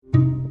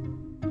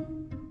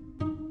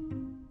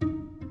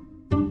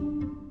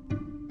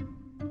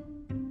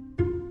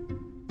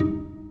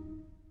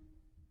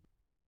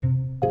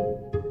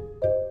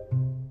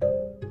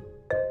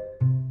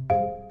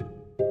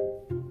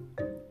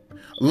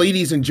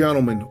Ladies and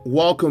gentlemen,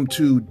 welcome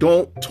to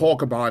Don't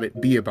Talk About It,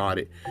 Be About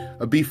It.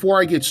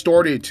 Before I get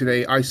started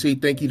today, I say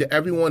thank you to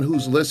everyone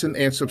who's listened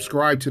and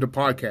subscribed to the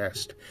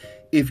podcast.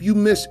 If you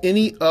missed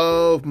any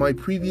of my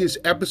previous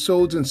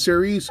episodes and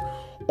series,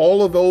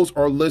 all of those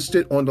are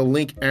listed on the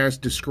link as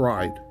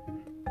described.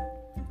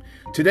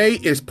 Today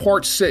is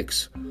part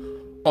 6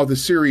 of the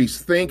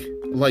series, Think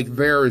Like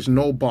There Is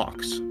No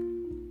Box.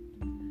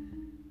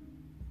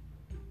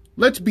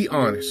 Let's be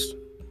honest.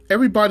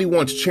 Everybody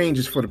wants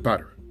changes for the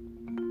better.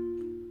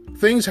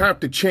 Things have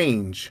to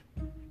change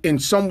in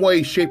some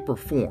way, shape, or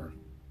form.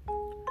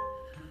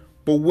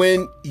 But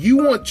when you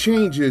want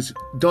changes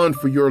done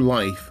for your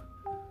life,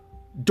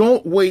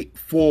 don't wait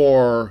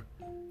for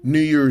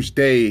New Year's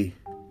Day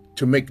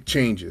to make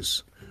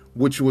changes,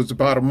 which was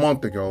about a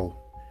month ago.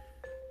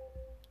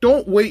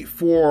 Don't wait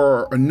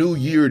for a new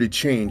year to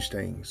change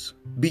things.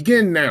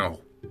 Begin now.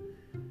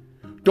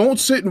 Don't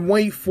sit and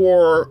wait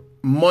for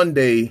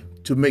Monday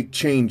to make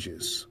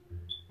changes.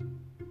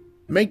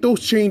 Make those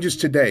changes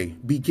today.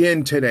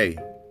 Begin today.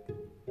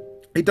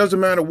 It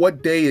doesn't matter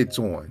what day it's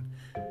on.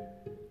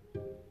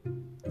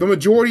 The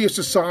majority of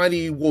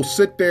society will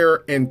sit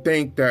there and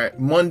think that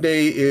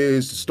Monday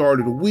is the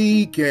start of the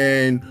week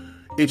and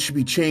it should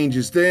be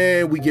changes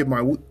then.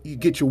 You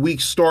get your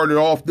week started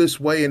off this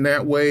way and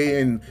that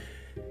way, and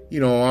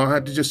I'll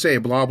have to just say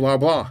blah, blah,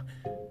 blah.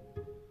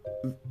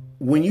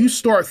 When you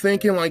start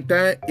thinking like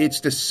that, it's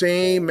the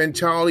same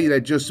mentality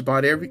that just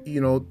about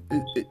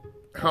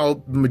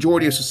how the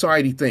majority of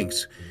society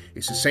thinks.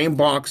 It's the same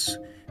box,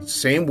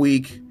 same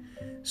week,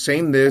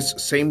 same this,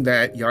 same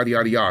that, yada,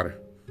 yada, yada.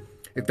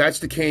 If that's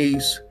the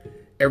case,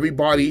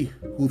 everybody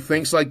who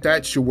thinks like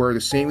that should wear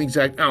the same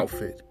exact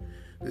outfit,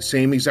 the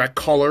same exact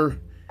color,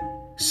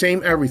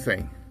 same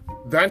everything.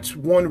 That's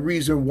one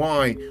reason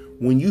why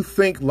when you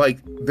think like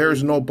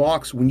there's no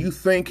box, when you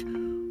think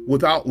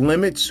without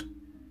limits,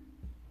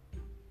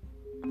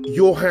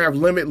 you'll have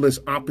limitless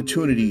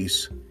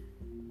opportunities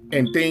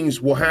and things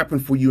will happen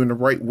for you in the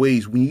right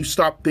ways when you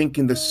stop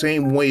thinking the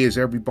same way as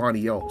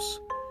everybody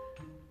else.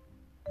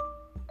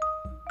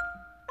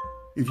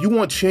 If you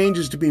want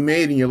changes to be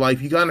made in your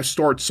life, you got to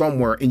start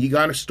somewhere, and you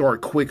got to start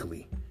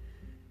quickly.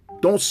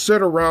 Don't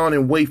sit around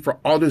and wait for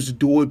others to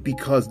do it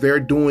because they're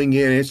doing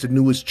it and it's the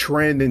newest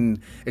trend and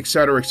et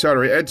cetera, et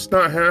cetera. It's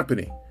not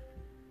happening.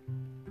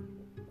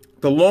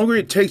 The longer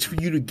it takes for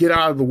you to get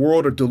out of the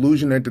world of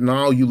delusion and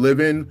denial you live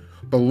in,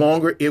 the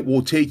longer it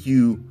will take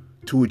you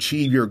to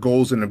achieve your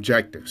goals and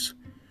objectives.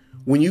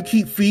 When you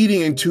keep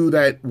feeding into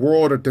that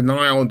world of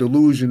denial and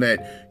delusion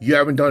that you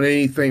haven't done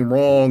anything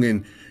wrong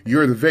and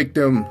you're the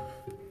victim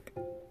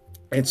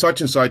and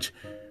such,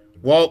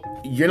 well,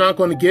 you're not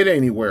going to get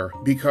anywhere,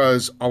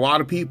 because a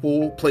lot of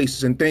people,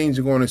 places, and things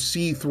are going to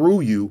see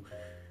through you,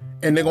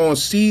 and they're going to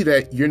see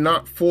that you're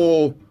not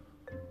full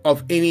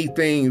of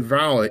anything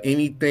valid,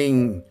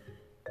 anything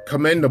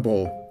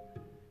commendable.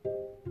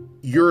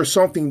 You're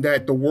something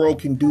that the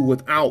world can do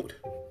without.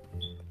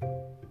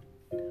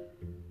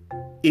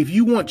 If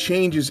you want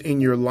changes in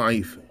your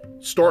life,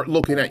 start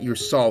looking at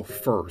yourself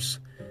first.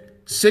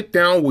 Sit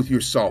down with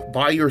yourself,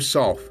 by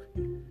yourself.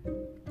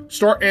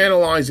 Start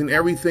analyzing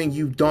everything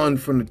you've done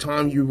from the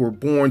time you were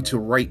born to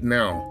right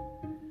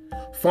now.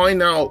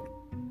 Find out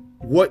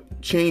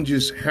what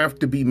changes have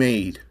to be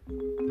made.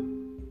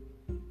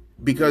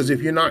 Because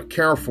if you're not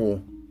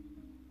careful,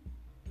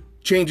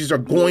 changes are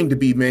going to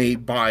be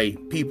made by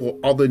people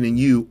other than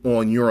you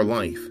on your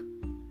life.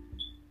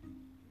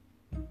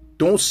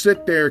 Don't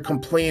sit there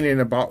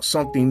complaining about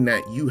something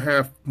that you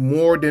have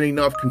more than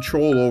enough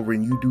control over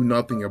and you do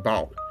nothing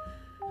about.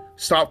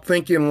 Stop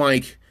thinking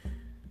like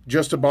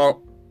just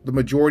about the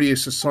majority of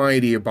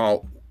society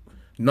about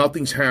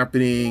nothing's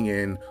happening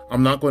and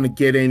I'm not going to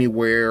get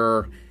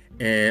anywhere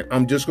and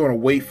I'm just going to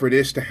wait for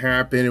this to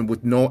happen and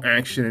with no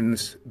action and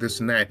this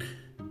and that.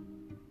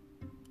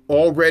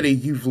 Already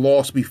you've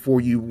lost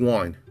before you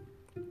won.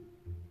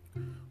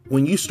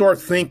 When you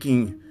start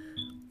thinking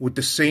with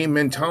the same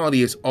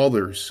mentality as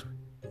others,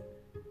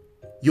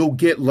 you'll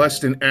get less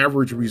than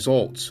average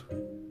results.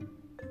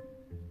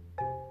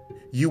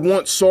 You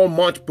want so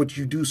much, but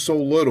you do so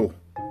little.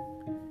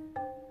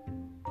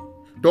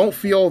 Don't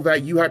feel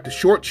that you have to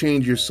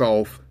shortchange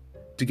yourself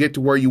to get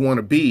to where you want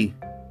to be.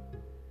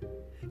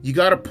 You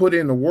got to put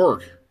in the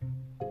work.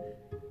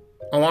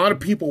 A lot of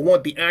people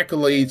want the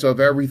accolades of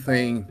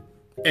everything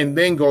and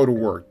then go to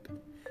work.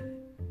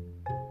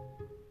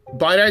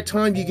 By that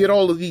time you get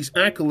all of these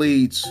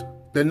accolades,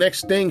 the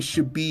next thing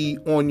should be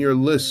on your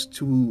list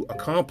to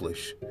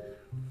accomplish.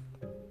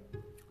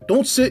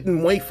 Don't sit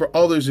and wait for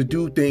others to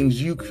do things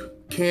you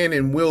can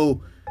and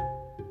will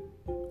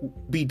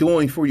be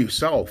doing for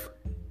yourself.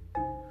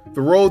 The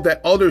road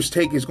that others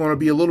take is going to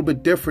be a little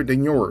bit different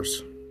than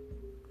yours.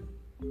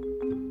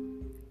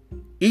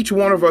 Each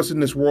one of us in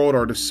this world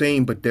are the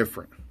same but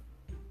different.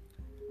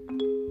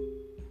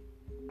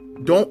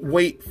 Don't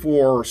wait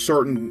for a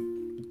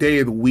certain day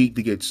of the week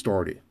to get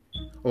started.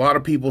 A lot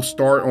of people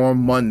start on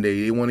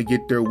Monday. They want to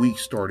get their week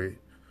started.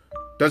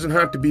 Doesn't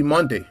have to be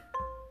Monday.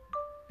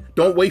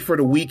 Don't wait for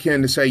the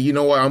weekend to say, you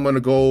know what, I'm going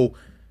to go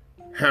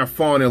have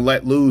fun and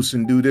let loose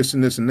and do this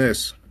and this and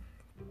this,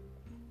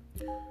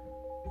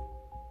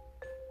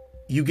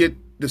 you get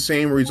the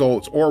same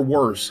results or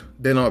worse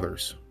than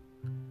others.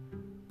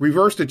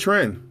 Reverse the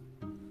trend.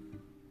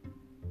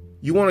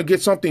 You want to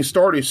get something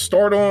started,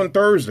 start on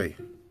Thursday.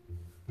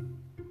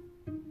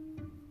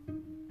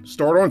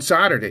 Start on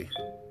Saturday.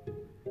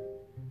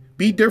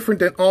 Be different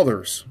than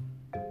others.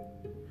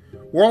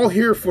 We're all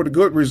here for the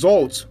good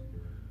results,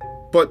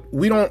 but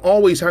we don't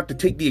always have to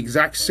take the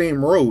exact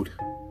same road.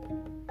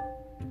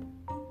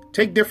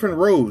 Take different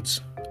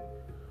roads.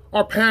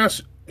 Our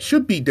paths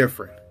should be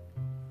different.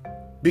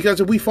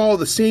 Because if we follow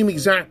the same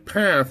exact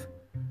path,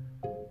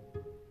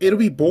 it'll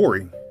be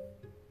boring.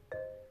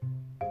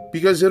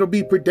 Because it'll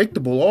be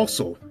predictable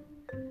also.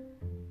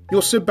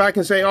 You'll sit back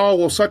and say, oh,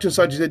 well, such and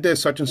such did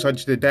this, such and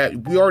such did that.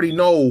 We already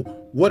know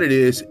what it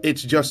is.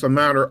 It's just a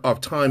matter of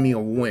timing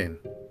of when.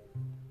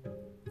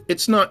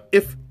 It's not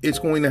if it's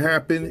going to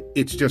happen,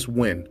 it's just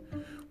when.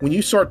 When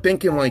you start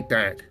thinking like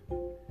that,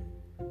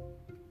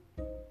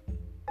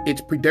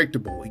 it's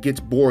predictable. It gets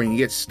boring. It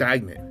gets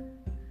stagnant.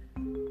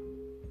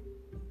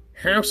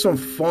 Have some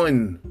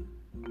fun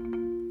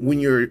when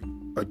you're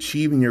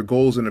achieving your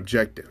goals and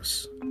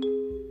objectives.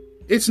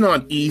 It's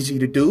not easy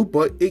to do,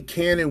 but it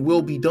can and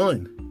will be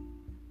done.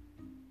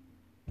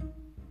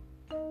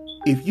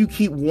 If you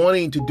keep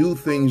wanting to do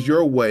things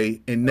your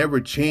way and never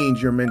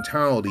change your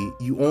mentality,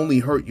 you only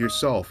hurt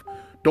yourself.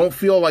 Don't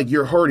feel like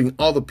you're hurting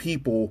other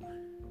people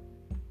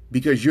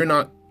because you're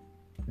not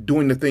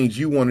doing the things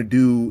you want to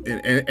do,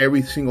 and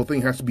every single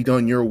thing has to be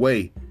done your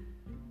way.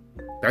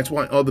 That's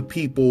why other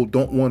people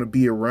don't want to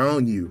be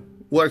around you.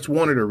 Well, that's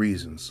one of the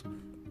reasons.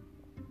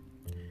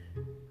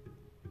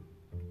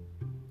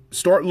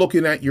 Start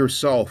looking at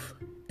yourself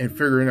and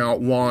figuring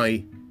out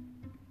why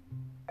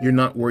you're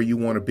not where you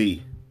want to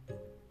be.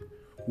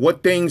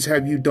 What things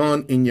have you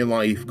done in your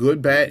life,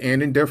 good, bad,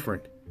 and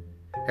indifferent,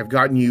 have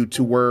gotten you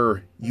to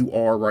where you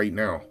are right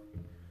now?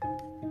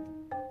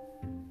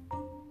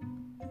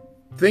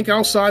 Think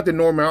outside the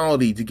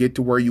normality to get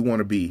to where you want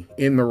to be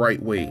in the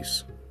right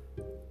ways.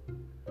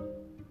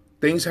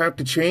 Things have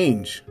to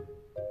change.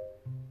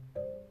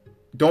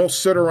 Don't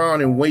sit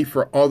around and wait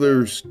for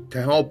others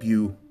to help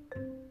you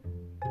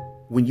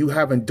when you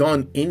haven't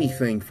done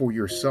anything for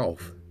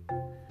yourself.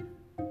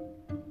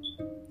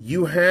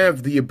 You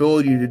have the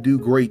ability to do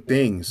great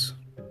things.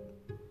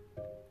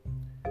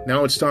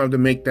 Now it's time to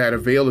make that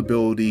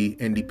availability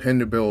and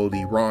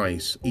dependability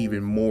rise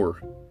even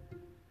more.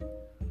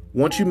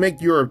 Once you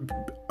make your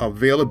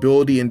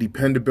availability and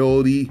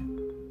dependability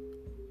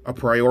a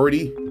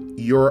priority,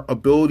 your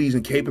abilities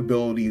and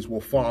capabilities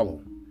will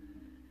follow.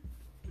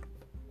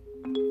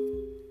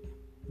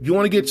 You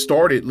want to get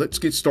started? Let's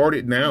get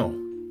started now.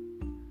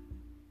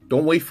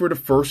 Don't wait for the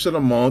first of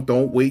the month.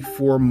 Don't wait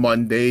for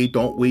Monday.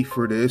 Don't wait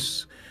for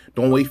this.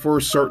 Don't wait for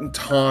a certain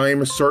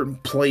time, a certain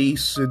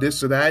place, or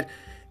this or that.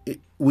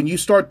 When you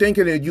start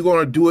thinking that you're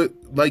going to do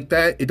it like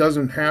that, it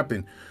doesn't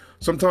happen.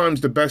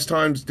 Sometimes the best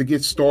times to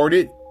get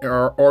started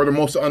are the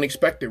most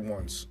unexpected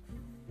ones.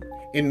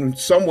 In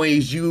some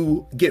ways,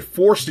 you get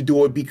forced to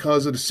do it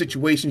because of the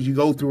situations you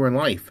go through in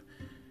life.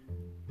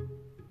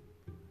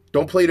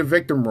 Don't play the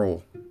victim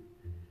role.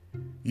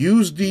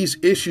 Use these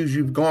issues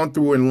you've gone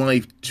through in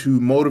life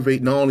to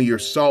motivate not only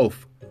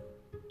yourself,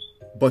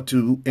 but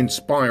to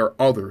inspire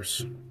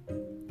others.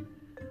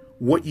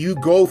 What you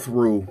go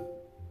through,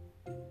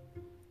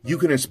 you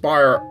can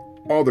inspire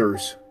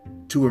others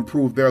to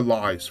improve their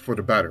lives for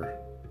the better.